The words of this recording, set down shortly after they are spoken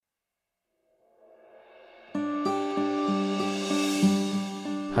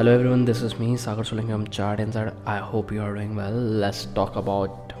Hello everyone, this is me Sagar Solanki from Chart Insight. I hope you are doing well. Let's talk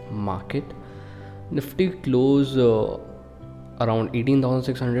about market. Nifty closed around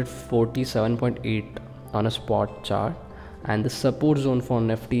 18,647.8 on a spot chart, and the support zone for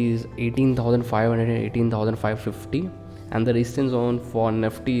Nifty is 18,500 and 18,550, and the resistance zone for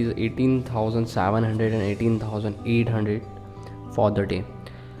Nifty is 18,700 and 18,800 for the day.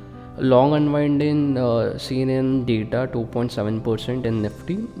 Long unwind in seen in data 2.7% in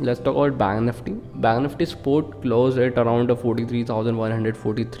Nifty. Let's talk about Bank Nifty. Bank Nifty spot closed at around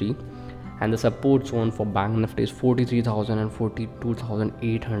 43,143, and the support zone for Bank Nifty is 43,000 and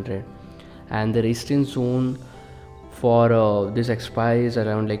 42,800, and the resistance zone for this expiry is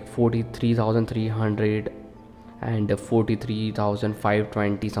around like 43,300 and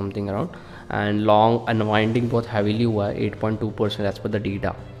 43,520 something around, and long unwinding बहुत heavily हुआ है 8.2% as per the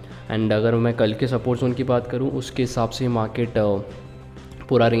data. And अगर मैं कल के support zone की बात करूं उसके हिसाब से मार्केट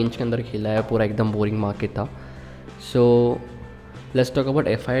पूरा रेंज के अंदर खेला है, पूरा एकदम बोरिंग मार्केट था. So let's talk about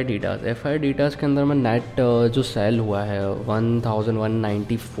FII datas के अंदर में नेट जो सेल हुआ है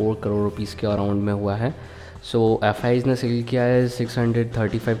 1194 करोड़ रुपीज़ के अराउंड में हुआ है. सो एफआईज ने सेल किया है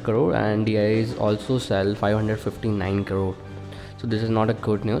 635 crore and DIIs also sell 559 crore. So this is not a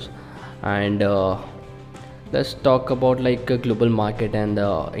good news. And let's talk about like a global market and the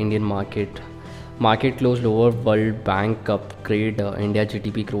Indian market. Market closed lower. World Bank upgrade India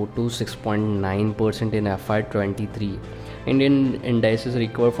GDP growth to 6.9% in FY23. Indian indices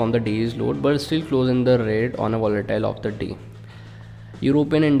recovered from the day's low but still close in the red on a volatile of the day.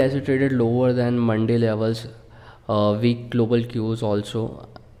 European indices traded lower than Monday levels. Weak global cues also.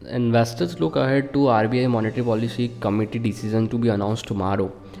 Investors look ahead to RBI Monetary Policy Committee decision to be announced tomorrow.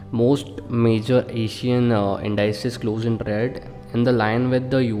 Most major Asian indices closed in red, in the line with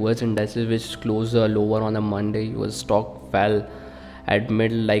the US indices which closed lower on a Monday. US stock fell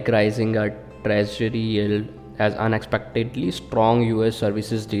amid like rising treasury yield as unexpectedly strong US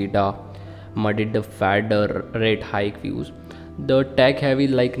services data muddied the Fed rate hike views. The tech heavy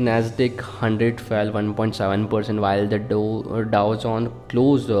like Nasdaq 100 fell 1.7% while the Dow Jones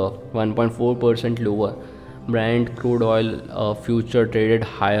closed 1.4% lower. Brent crude oil future traded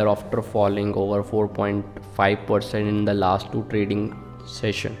higher after falling over 4.5% in the last two trading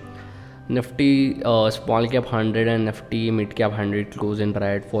session. Nifty small cap 100 and Nifty mid cap 100 closed in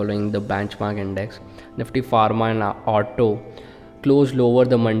red following the benchmark index. Nifty pharma and auto closed lower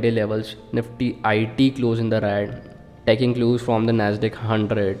the Monday levels. Nifty IT closed in the red, taking clues from the Nasdaq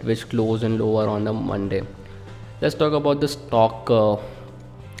 100 which closed in lower on the Monday. Let's talk about the stock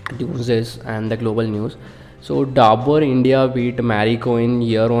news and the global news. So Dabur India beat Marico in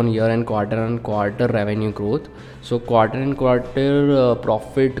year-on-year and quarter-on-quarter revenue growth. So quarter-on-quarter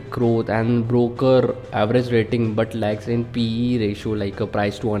profit growth and broker average rating but lags in PE ratio like a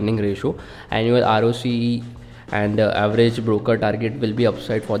price to earning ratio. Annual ROCE and average broker target will be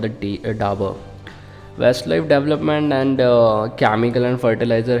upside for the Dabur. Westlife Development and Chemical and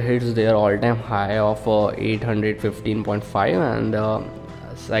Fertilizer hits their all-time high of 815.5, and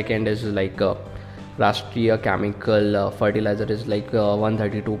second is like Rashtriya Chemical Fertilizer is like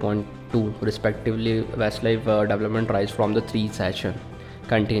 132.2 respectively. Westlife Development rise from the 3 session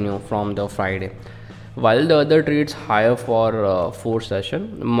continue from the Friday, while the other trades higher for 4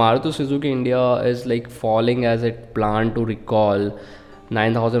 session. Maruti Suzuki India is like falling as it planned to recall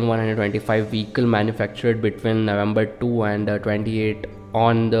 9,125 vehicle manufactured between November 2 and 28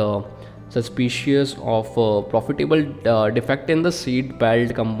 on the suspicious of profitable defect in the seat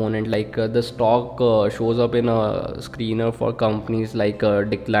belt component. Like the stock shows up in a screener for companies like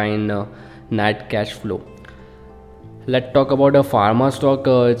decline net cash flow. Let's talk about a pharma stock.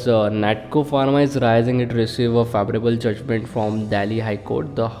 It's Natco Pharma is rising. It received a favorable judgment from Delhi High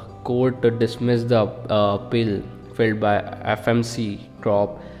Court. The court dismissed the appeal filed by FMC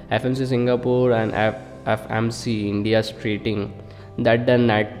Crop, FMC Singapore and FMC India stating that the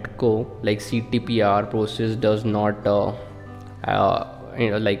Natco like CTPR process does not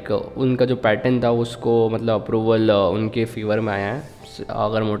उनका जो pattern था उसको मतलब approval उनके favour में आया है.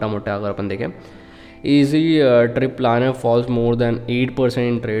 अगर मोटा अगर अपन देखें, Easy Trip Planner falls more than 8%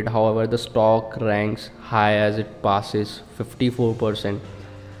 in trade. However, the stock ranks high as it passes 54%.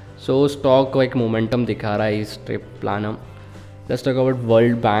 So stock like momentum दिखा रहा है इस Trip Planner. Let's talk about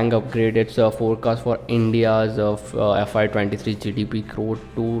World Bank upgrade its forecast for India's FY23 GDP growth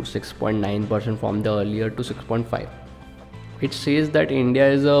to 6.9% from the earlier to 6.5. It says that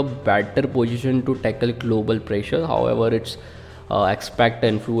India is a better position to tackle global pressure. However, it's expect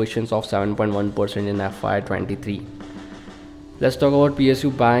inflations of 7.1% in FY23. Let's talk about PSU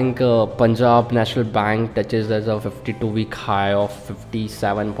Bank. Punjab National Bank touches as a 52-week high of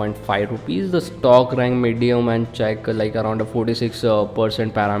 57.5 rupees. The stock rank medium and check like around a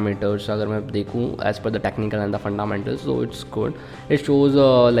 46% parameters. अगर मैं देखूँ as per the technical and the fundamentals, so it's good. It shows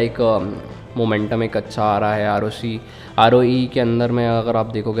momentum एक अच्छा आ रहा है. ROE के अंदर में अगर आप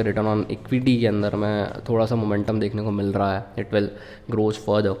देखोगे रिटर्न ऑन इक्विटी के अंदर में थोड़ा सा मोमेंटम देखने को मिल रहा है. It will grows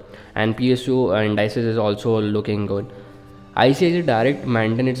further and PSU indices is also looking good. ICICI Direct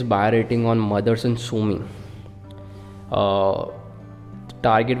maintain its buy rating on Motherson Sumi.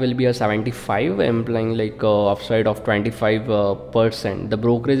 Target will be a 75, implying like upside of 25%. The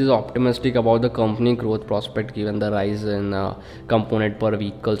brokerage is optimistic about the company growth prospect given the rise in component per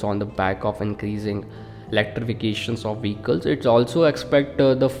vehicles on the back of increasing electrifications of vehicles. It's also expect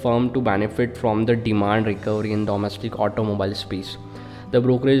the firm to benefit from the demand recovery in domestic automobile space. The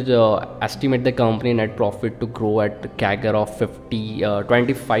brokerage estimate the company net profit to grow at CAGR of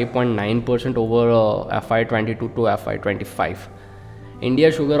 25.9% over FY22 to FY25. India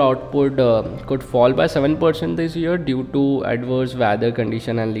sugar output could fall by 7% this year due to adverse weather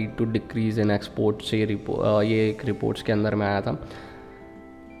condition and lead to decrease in exports. ये एक reports के अंदर में आया था.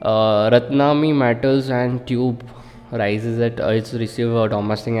 Ratnami Metals and Tube rises at its receive a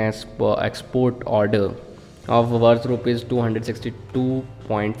domestic export order of worth rupees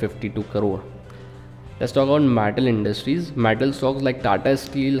 262.52 crore. Let's talk about metal industries. Metal stocks like Tata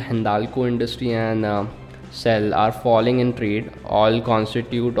Steel, Hindalco Industry and Cell are falling in trade. All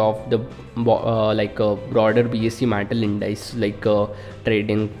constitute of the broader BSE metal index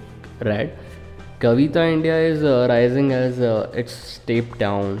trading red. Kavita India is rising as its step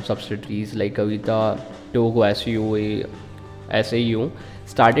down subsidiaries like Kavita Togo SAU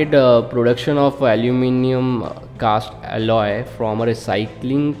started production of aluminium cast alloy from a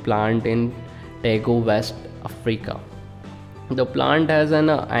recycling plant in Togo, West Africa. The plant has an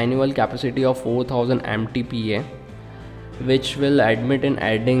annual capacity of 4,000 MTPA, which will admit in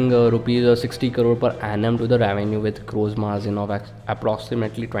adding rupees 60 crore per annum to the revenue with gross margin of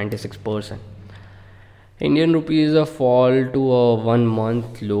approximately 26%. Indian rupees fall to a 1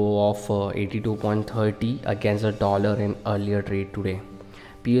 month low of 82.30 against the dollar in earlier trade today.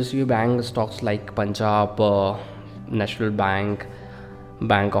 PSU bank stocks like Punjab National Bank,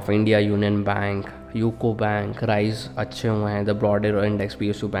 Bank of India, Union Bank, UCO Bank rise अच्छे हुए हैं. The broader index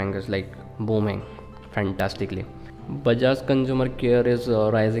PSU bank is like booming fantastically. Bajaj Consumer Care is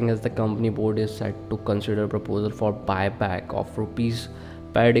rising as the company board is set to consider proposal for buyback of rupees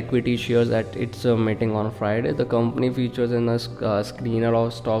paid equity shares at its meeting on Friday. The company features in a screener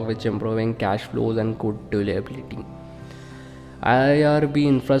of stock which improving cash flows and good durability. IRB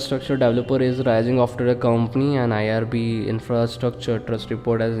Infrastructure Developer is rising after a company and IRB Infrastructure Trust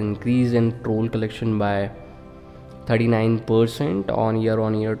report has increased in toll collection by 39% on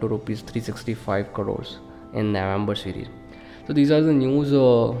year to rupees 365 crores in November series. So these are the news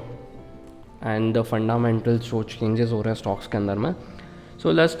and the fundamentals जो changes हो रहे हैं stocks के अंदर में. So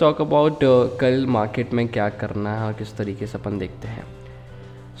let's talk about कल market में क्या करना है और किस तरीके से अपन देखते हैं.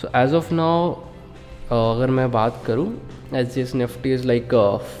 So as of now अगर मैं बात करूँ SGX Nifty is like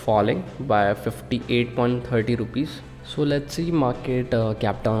falling by 58.30 rupees. So let's see market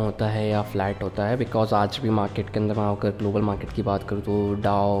cap down होता है या फ्लैट होता है, बिकॉज आज भी मार्केट के अंदर मैं अगर ग्लोबल मार्केट की बात करूँ तो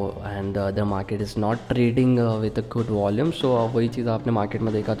डाउ and other market is not trading with a good volume. सो वही चीज़ आपने मार्केट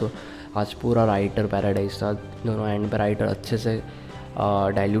में देखा तो आज पूरा राइटर पैराडाइज था. दोनों एंड पे राइटर अच्छे से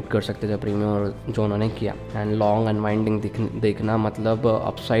डाइल्यूट कर सकते थे प्रीमियम और जो उन्होंने किया. एंड लॉन्ग अनवाइंडिंग देखना मतलब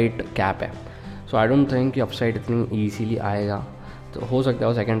अपसाइड कैप है. सो आई डोंट थिंक कि अपसाइड इतनी ईजीली आएगा. तो हो सकता है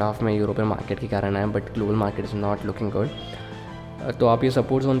वो सेकेंड हाफ में यूरोपियन मार्केट के कारण है, but global market is not looking good. तो आप ये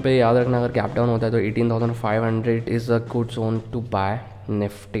सपोर्ट जोन पे याद रखना, अगर कैप डाउन होता है तो 18,500 is a good zone two bye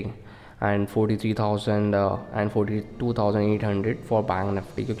Nifty and 43,000 and 42,800 for bank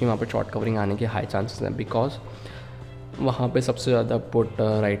Nifty, क्योंकि वहाँ पे शॉर्ट कवरिंग आने के हाई चांसेस हैं, बिकॉज वहाँ पे सबसे ज़्यादा पुट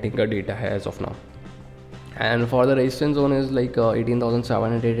राइटिंग का डेटा है as of now. And for the resistance zone is like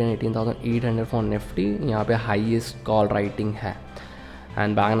 18,700 and 18,800 for Nifty. यहाँ पे हाईएस्ट कॉल राइटिंग है.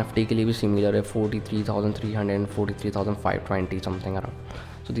 एंड बैंक निफ्टी के लिए भी सिमिलर है, 43,300 and 43,520 something around.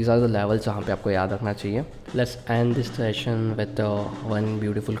 So these are the levels जहाँ पे आपको याद रखना चाहिए. Let's end this session with one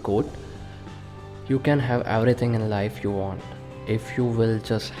beautiful coat. You can have everything in life you want if you will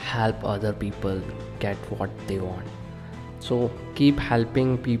just help other people get what they want. So keep helping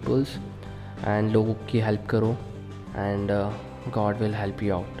peoples and लोगों की help करो and God will help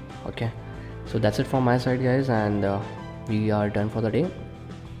you out. Okay, so that's it from my side guys, and we are done for the day.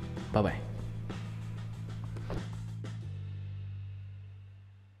 Bye bye.